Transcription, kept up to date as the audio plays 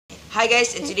Hi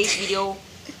guys, in today's video,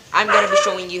 I'm gonna be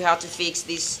showing you how to fix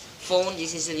this phone.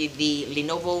 This is the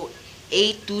Lenovo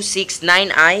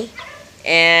a269i,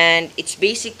 and it's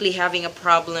basically having a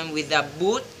problem with the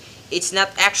boot. It's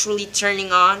not actually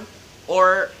turning on,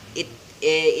 or it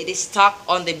is stuck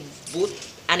on the boot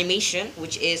animation,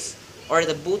 which is or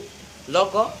the boot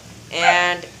logo.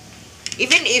 And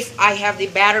even if I have the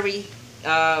battery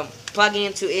plugging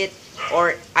into it,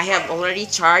 or I have already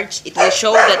charged, it will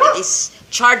show that it is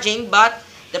charging. But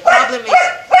the problem is,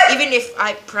 even if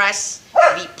I press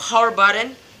the power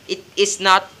button, it is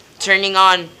not turning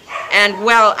on. And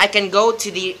well, I can go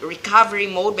to the recovery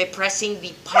mode by pressing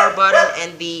the power button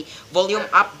and the volume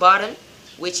up button,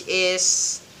 which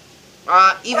is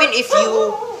even if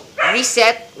you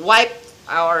wipe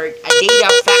or a data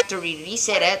factory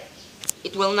reset it,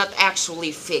 it will not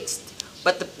actually fix.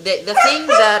 But the thing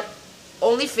that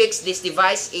only fix this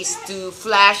device is to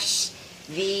flash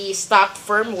the stock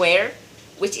firmware,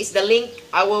 which is the link.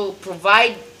 I will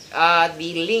provide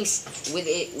the links with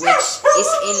it, which is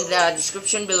in the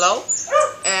description below.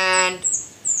 And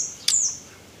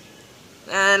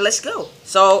let's go.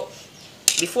 So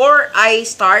before I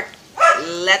start,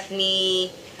 let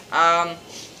me um,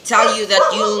 tell you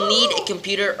that you'll need a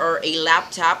computer or a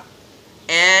laptop,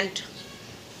 and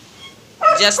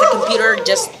just a computer.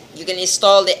 Just you can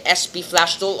install the SP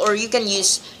Flash tool, or you can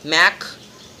use Mac,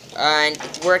 and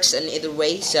it works in either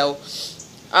way. So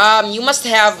you must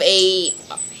have a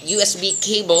USB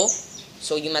cable,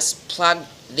 so you must plug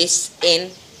this in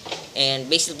and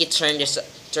basically turn this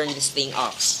thing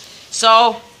off.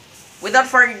 So without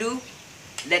further ado,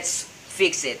 let's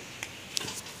fix it.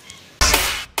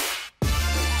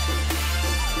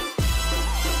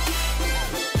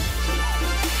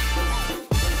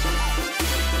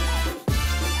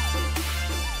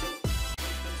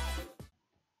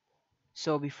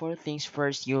 So before things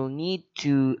first, you'll need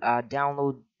to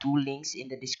download two links in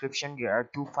the description. There are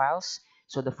two files.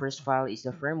 So the first file is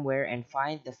the firmware, and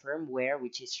find the firmware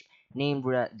which is named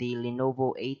the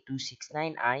Lenovo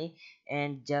a269i,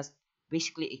 and just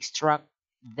basically extract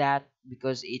that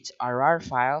because it's a RAR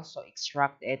file. So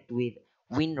extract it with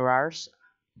WinRARs.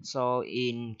 So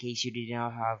in case you did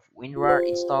not have WinRAR,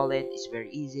 install it. It's very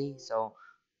easy. So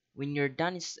when you're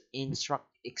done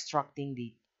extracting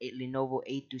the Lenovo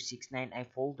a269i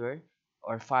folder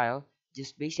or file,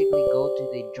 just basically go to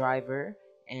the driver,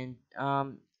 and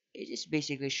it is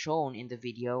basically shown in the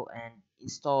video, and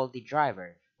install the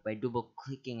driver by double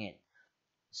clicking it.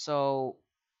 So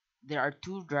there are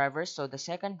two drivers. So the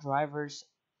second driver is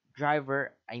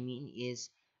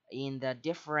in the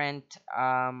different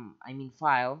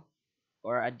file,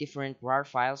 or a different RAR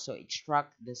file. So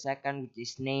extract the second, which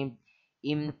is named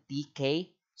mtk.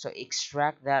 So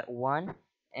extract that one,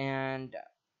 and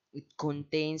it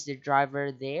contains the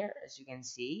driver there, as you can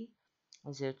see.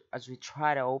 As we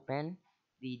try to open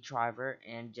the driver,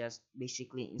 and just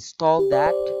basically install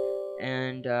that.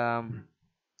 And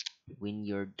when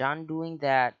you're done doing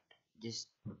that, just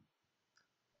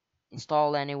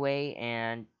install anyway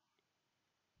and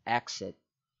exit.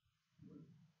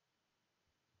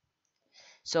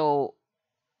 So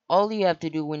all you have to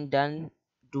do when done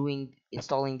doing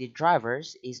installing the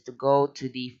drivers is to go to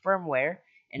the firmware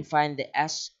and find the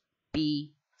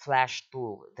SP Flash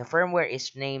tool. The firmware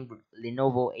is named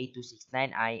Lenovo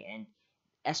a269i, and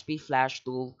SP Flash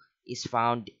tool is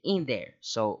found in there.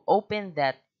 So open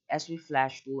that SP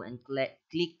Flash tool and click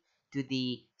to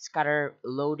the scatter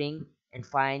loading and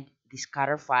find the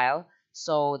scatter file.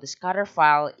 So the scatter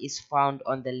file is found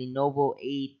on the Lenovo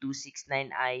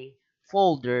a269i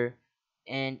folder,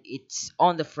 and it's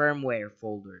on the firmware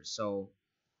folder. So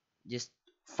just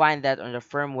find that on the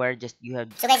firmware. Just you have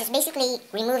So guys, just basically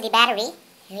remove the battery.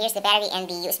 Here's the battery and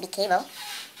the USB cable.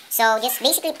 So just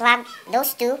basically plug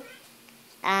those two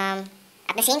at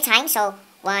the same time. So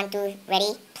 1, 2,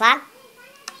 ready, plug,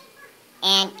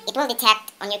 and it will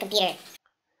detect on your computer.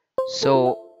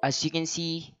 So as you can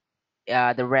see,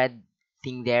 the red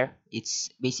thing there, it's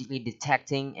basically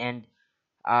detecting, and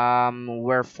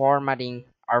we're formatting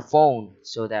our phone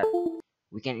so that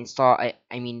we can install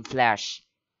flash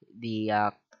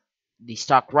the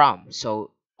stock ROM.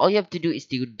 So all you have to do is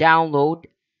to download,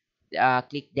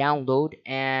 click download,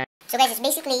 and So guys, just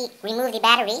basically remove the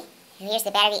battery. Here's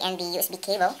the battery and the USB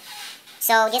cable.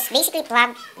 So just basically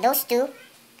plug those two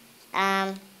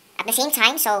at the same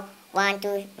time. So 1,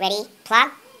 2, ready,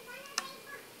 plug,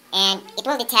 and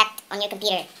it will detect on your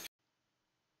computer.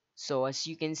 so as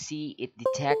you can see, it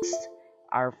detects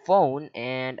our phone,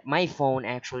 and my phone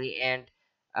actually, and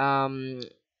um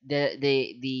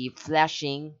the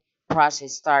flashing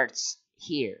process starts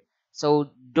here.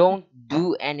 So don't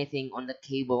do anything on the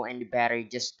cable and the battery.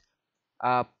 Just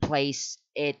place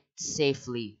it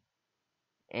safely,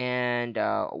 and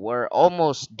we're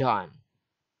almost done.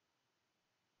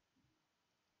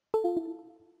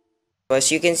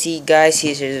 As you can see, guys,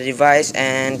 here's the device,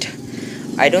 and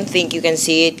I don't think you can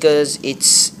see it because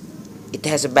it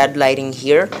has a bad lighting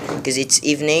here because it's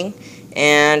evening.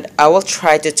 And I will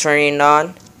try to turn it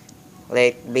on,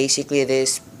 like basically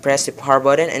this, press the power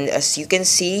button, and as you can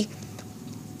see,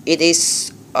 it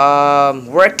is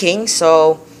working.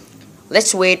 So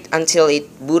let's wait until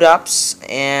it boot ups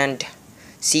and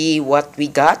see what we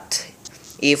got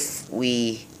if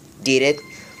we did it.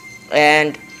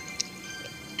 And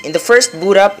in the first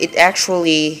boot up, it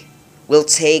actually will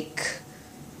take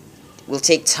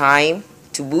time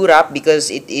to boot up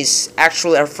because it is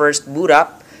actually our first boot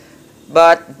up.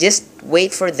 But just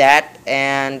wait for that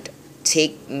and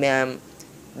take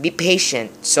be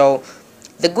patient. So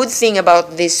the good thing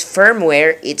about this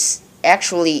firmware, it's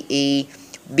actually a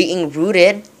being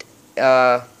rooted.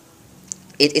 Uh,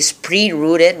 it is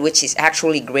pre-rooted, which is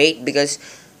actually great because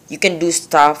you can do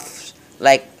stuff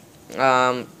like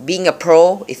being a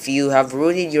pro if you have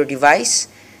rooted your device.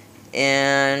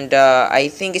 And I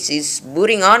think it is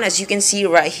booting on, as you can see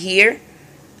right here.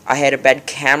 I had a bad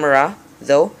camera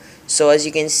though, so as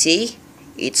you can see,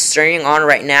 it's turning on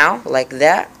right now like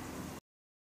that.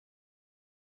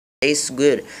 It's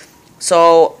good.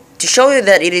 So to show you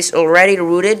that it is already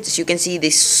rooted, as you can see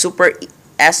this super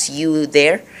SU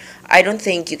there. I don't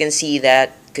think you can see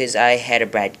that because I had a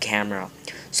bad camera.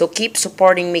 So keep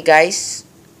supporting me, guys,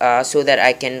 so that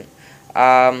I can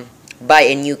buy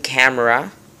a new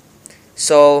camera.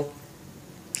 So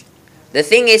the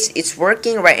thing is, it's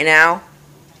working right now.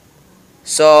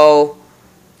 So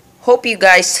hope you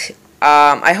guys,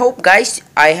 I hope guys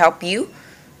I help you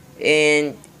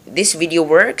in this video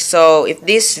work. So if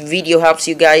this video helps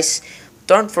you guys,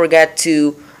 don't forget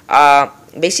to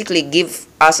basically give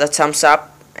us a thumbs up.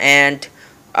 And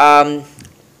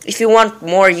if you want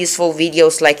more useful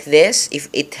videos like this, if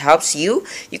it helps you,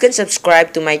 you can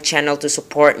subscribe to my channel to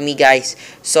support me, guys.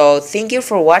 So thank you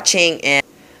for watching. And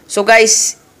so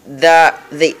guys, the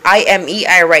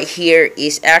IMEI right here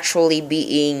is actually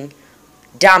being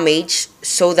damaged,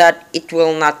 so that it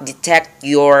will not detect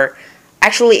your,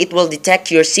 actually it will detect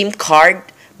your SIM card,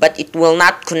 but it will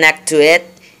not connect to it.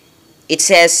 It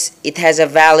says it has a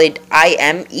valid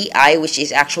IMEI, which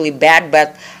is actually bad,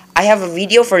 but I have a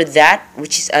video for that,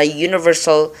 which is a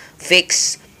universal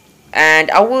fix,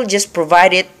 and I will just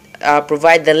provide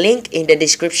the link in the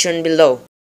description below.